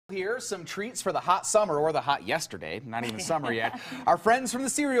Here, some treats for the hot summer, or the hot yesterday, not even summer yet. Our friends from the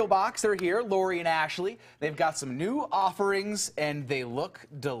cereal box, they're here, Lori and Ashley. They've got some new offerings, and they look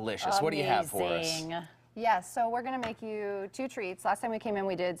delicious. Amazing. What do you have for us? Yes, so we're going to make you 2 treats. Last time we came in,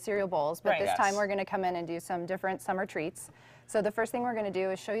 we did cereal bowls, but this time we're going to come in and do some different summer treats. So the first thing we're going to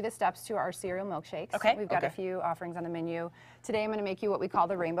do is show you the steps to our cereal milkshakes. Okay. We've got a few offerings on the menu. Today I'm going to make you what we call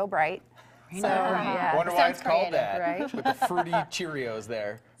the Rainbow Bright. So, I wonder why it's called that, right? with the fruity Cheerios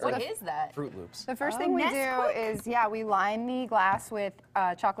there. What is that? Fruit Loops. The first thing we do is, we line the glass with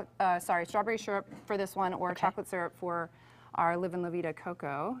strawberry syrup for this one, or chocolate syrup for our Live and La Vida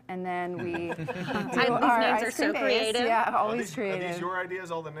cocoa, and then we do our names are ice so cream base. creative. Yeah, always creative. Are these your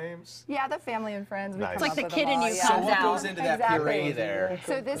ideas, all the names? Yeah, the family and friends. Nice. It's like the with kid them in all, you So comes what out. goes into that puree there?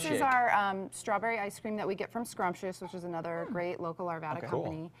 So this is our strawberry ice cream that we get from Scrumptious, which is another great local Arvada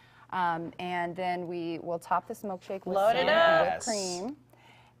company. And then we will top this milkshake with some whipped cream.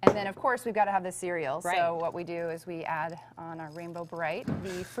 And then, of course, we've got to have the cereal. Right. So what we do is we add on our Rainbow Bright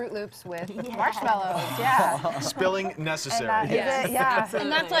the Fruit Loops with marshmallows. Yeah. Spilling necessary. And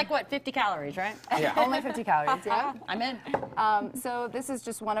And that's like, what, 50 calories, right? Yeah. Only 50 calories, yeah. I'm in. So this is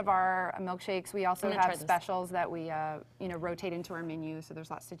just one of our milkshakes. We also have specials that we rotate into our menu, so there's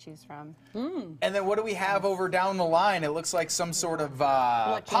lots to choose from. And then what do we have over down the line? It looks like some sort of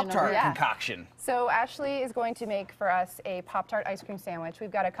Pop-Tart concoction. So Ashley is going to make for us a Pop-Tart ice cream sandwich.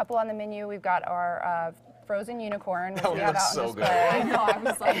 We've got a couple on the menu. We've got our frozen unicorn, which we have out on display. I know, I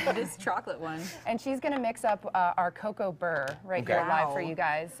was like, this chocolate one. And she's going to mix up our cocoa burr right here live for you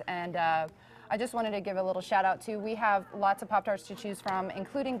guys. And I just wanted to give a little shout out to, we have lots of Pop-Tarts to choose from,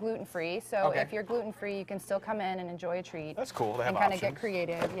 including gluten-free. So if you're gluten-free, you can still come in and enjoy a treat. That's cool. They have and kind of options. get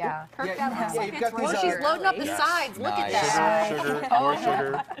creative, yeah. You've got these, She's loading up the sides. Look at that. Sugar, more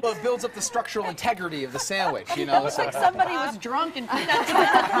sugar. Well, it builds up the structural integrity of the sandwich, you know. It's like somebody was drunk and put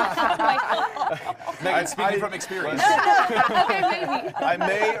that together. Megan, speaking from experience. Okay, maybe. I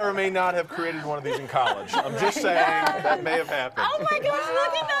may or may not have created one of these in college. I'm just saying that may have happened. Oh my gosh,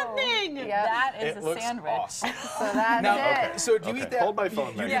 look at that thing. That is a sandwich. Awesome. So that's it. So do you eat that? Hold my phone,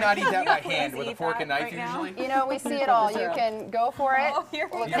 You do Megan. not eat that by hand with a fork and knife usually? You know, we see it all. You can go for it.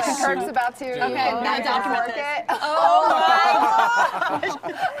 Looks like Kirk's about to. Okay, now document it.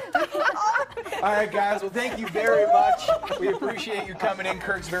 All right, guys. Well, thank you very much. We appreciate you coming in.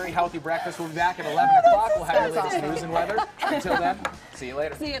 Kirk's Very Healthy Breakfast. We'll be back at 11 o'clock. We'll have your latest news and weather. Until then, see you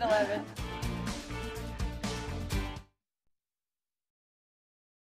later. See you at 11.